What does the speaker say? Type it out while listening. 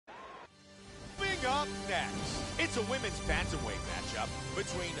up next, it's a women's bantamweight matchup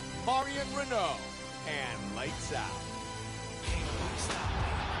between Marion Reneau and Lights Out.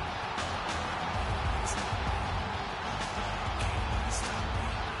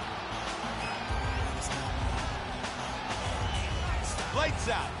 Lights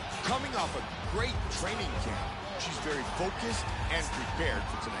Out, coming off a great training camp. She's very focused and prepared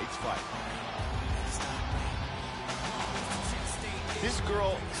for tonight's fight. This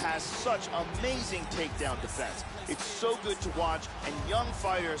girl has such amazing takedown defense. It's so good to watch, and young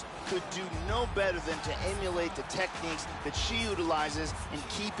fighters could do no better than to emulate the techniques that she utilizes in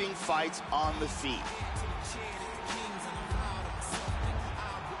keeping fights on the feet.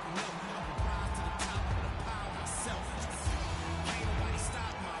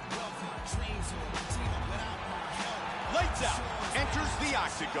 Lights Out enters the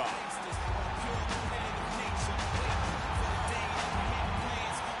octagon.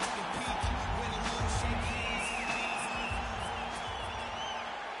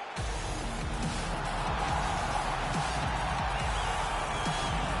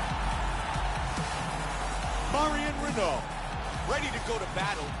 Marion Reneau, ready to go to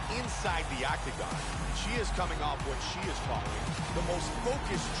battle inside the octagon. She is coming off what she is calling the most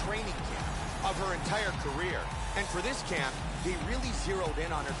focused training camp of her entire career. And for this camp, they really zeroed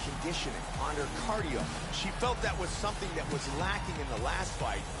in on her conditioning, on her cardio. She felt that was something that was lacking in the last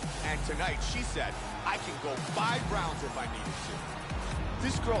fight. And tonight, she said, I can go 5 rounds if I needed to.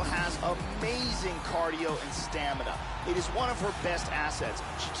 This girl has amazing cardio and stamina. It is one of her best assets.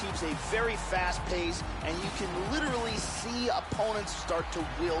 She keeps a very fast pace, and you can literally see opponents start to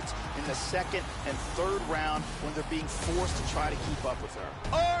wilt in the second and third round when they're being forced to try to keep up with her.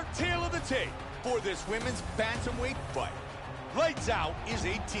 Our tale of the tape for this women's bantamweight fight. Lights Out is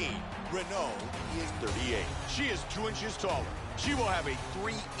 18. Reneau is 38. She is 2 inches taller. She will have a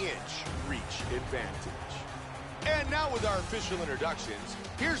 3-inch reach advantage. And now with our official introductions,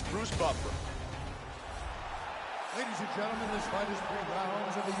 here's Bruce Buffer. Ladies and gentlemen, this fight is 3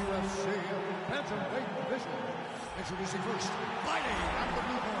 rounds of the UFC bantamweight division. Introducing first, fighting out of the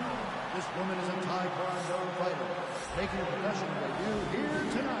blue corner. This woman is a Taekwondo fighter, making a professional debut here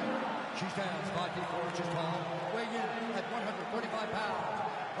tonight. She stands 5 feet 4 inches tall, weighing in at 135 pounds.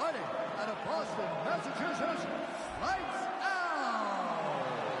 Fighting out of Boston, Massachusetts, Lights Out!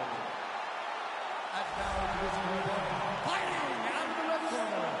 And now to his blue corner, fighting out of the red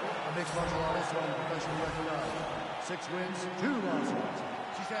corner. A mixed martial artist on professional record. 6 wins, 2 losses.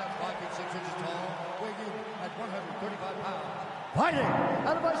 She stands 5 feet 6 inches tall, weighing in at 135 pounds. Fighting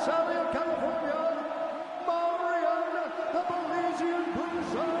out of Visalia, California, Marion, the Belizean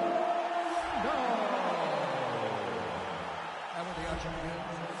Bruiser. No! And when the action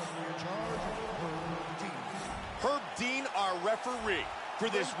begins, in charge, Herb Dean. Herb Dean, our referee for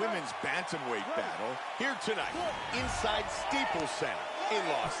this women's bantamweight battle here tonight inside Staples Center in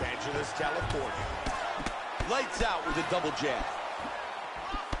Los Angeles, California. Lights Out with a double jab.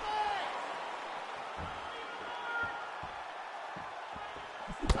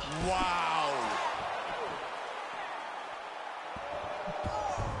 Wow!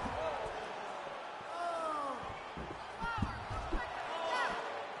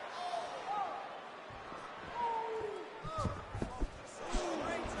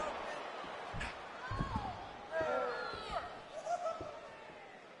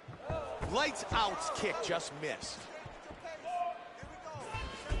 Lights Out's kick just missed.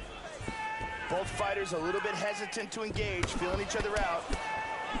 Both fighters a little bit hesitant to engage, feeling each other out.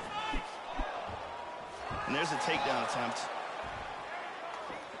 And there's a takedown attempt.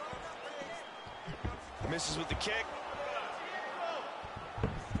 Misses with the kick.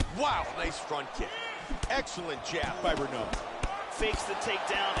 Wow, nice front kick. Excellent jab by Reneau. Fakes the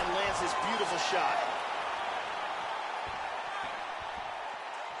takedown and lands this beautiful shot.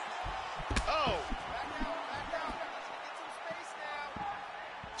 Oh!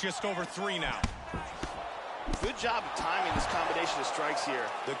 Just over 3 now. Good job of timing this combination of strikes here.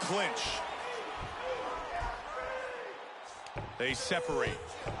 The clinch. They separate.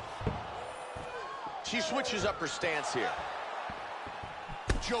 She switches up her stance here.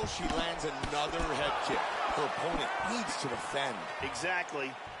 Joshi lands another head kick. Her opponent needs to defend.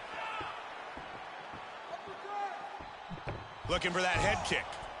 Exactly. Looking for that head kick.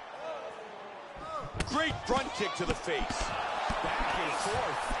 Great front kick to the face. Back and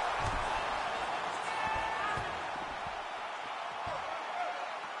forth.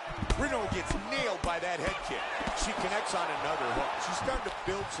 Reneau gets nailed by that head kick. She connects on another hook. She's starting to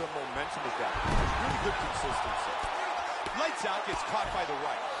build some momentum with that. Really good consistency. Lights Out gets caught by the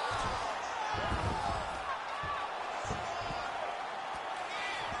right.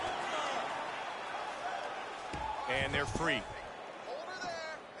 And they're free.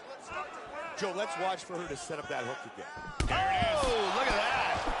 Joe, let's watch for her to set up that hook again. There it is. Oh, look at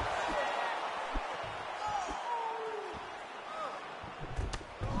that.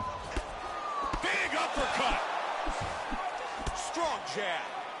 Big uppercut. Strong jab.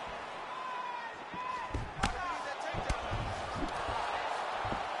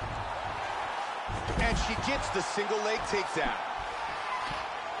 And she gets the single leg takedown.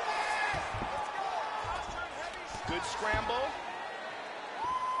 Good scramble.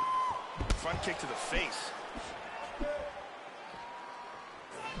 Front kick to the face.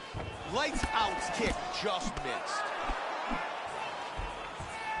 Lights out kick just missed.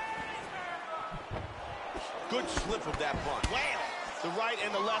 Good slip of that punch. Wham! The right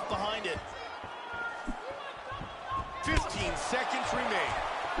and the left behind it. 15 seconds remain.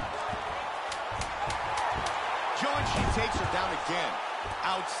 Joe, and she takes her down again.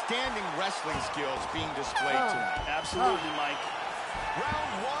 Outstanding wrestling skills being displayed tonight. Absolutely, Mike.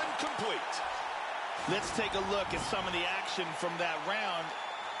 Round one complete. Let's take a look at some of the action from that round.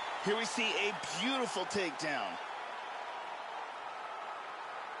 Here we see a beautiful takedown.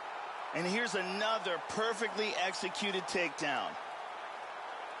 And here's another perfectly executed takedown.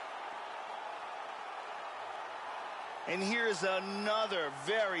 And here's another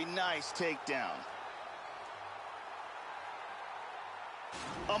very nice takedown.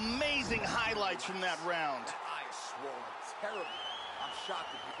 Amazing highlights from that round. That eye is swollen terribly. I'm shocked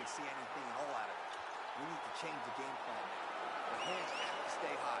if you can see anything at all out of it. We need to change the game plan now. The hands have to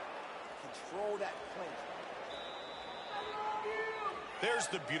stay high. Control that clinch. There's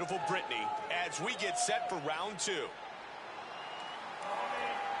the beautiful Brittany as we get set for round two.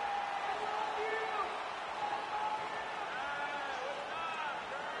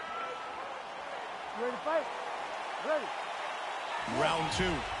 You ready to fight? Ready. Round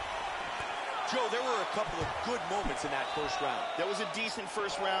two. Joe, there were a couple of good moments in that first round. That was a decent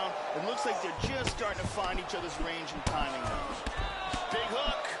first round. It looks like they're just starting to find each other's range and timing now. Big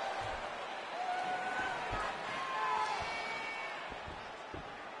hook.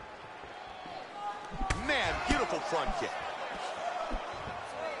 Man, beautiful front kick.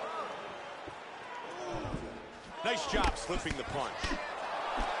 Nice job slipping the punch.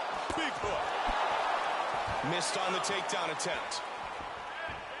 Big hook. Missed on the takedown attempt.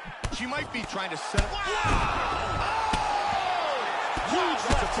 She might be trying to set up. Wow! Oh! Huge That's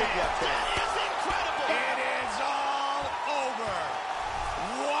a left big hand. left hand. That is incredible. It is all over.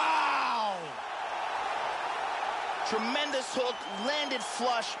 Wow! Tremendous hook, landed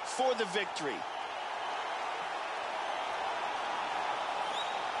flush for the victory.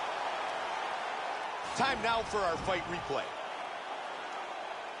 Time now for our fight replay.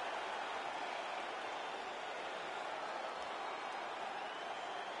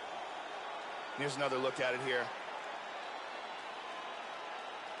 Here's another look at it here.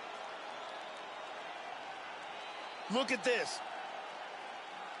 Look at this.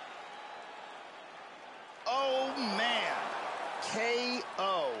 Oh, man.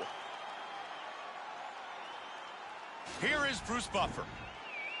 KO. Here is Bruce Buffer.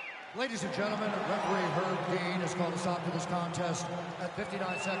 Ladies and gentlemen, referee Herb Dean has called a stop to this contest at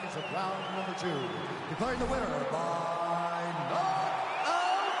 59 seconds of round number 2. Declaring the winner by knockout.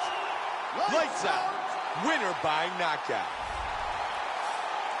 Lights out. Winner by knockout.